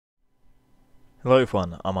Hello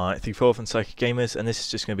everyone, I'm I34 from CycleGamers, and this is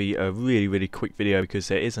just going to be a really quick video because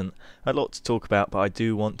there isn't a lot to talk about, but I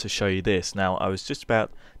do want to show you this. Now, I was just about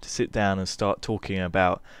to sit down and start talking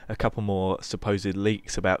about a couple more supposed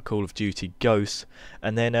leaks about Call of Duty Ghosts,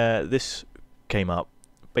 and then this came up.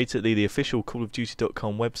 Basically, the official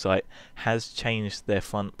CallOfDuty.com website has changed their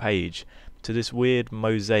front page to this weird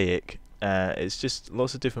mosaic. It's just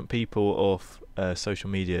lots of different people off social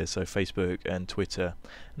media, so Facebook and Twitter,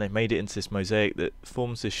 and they've made it into this mosaic that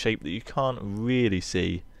forms this shape that you can't really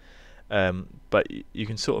see, but you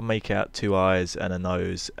can sort of make out two eyes and a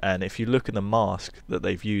nose, and if you look at the mask that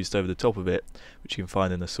they've used over the top of it, which you can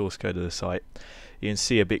find in the source code of the site, you can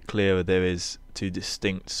see a bit clearer there is two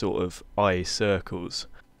distinct sort of eye circles.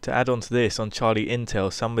 To add on to this, on Charlie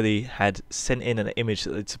Intel, somebody had sent in an image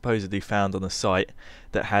that they'd supposedly found on the site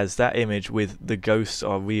that has that image with "the ghosts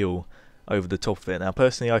are real" over the top of it. Now,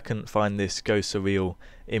 personally, I couldn't find this "ghosts are real"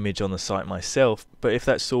 image on the site myself, but if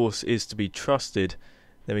that source is to be trusted,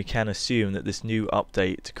 then we can assume that this new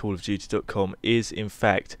update to CallOfDuty.com is in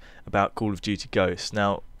fact about Call of Duty Ghosts.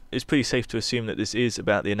 Now, it's pretty safe to assume that this is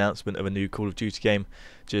about the announcement of a new Call of Duty game,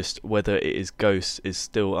 just whether it is Ghosts is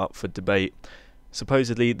still up for debate.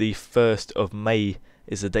 Supposedly the 1st of May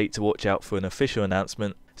is the date to watch out for an official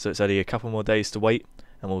announcement, so it's only a couple more days to wait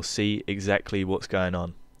and we'll see exactly what's going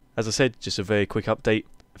on. As I said, just a very quick update.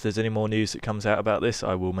 If there's any more news that comes out about this,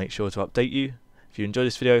 I will make sure to update you. If you enjoyed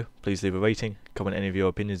this video, please leave a rating, comment any of your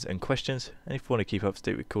opinions and questions, and if you want to keep up to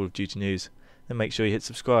date with Call of Duty news, then make sure you hit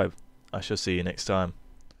subscribe. I shall see you next time.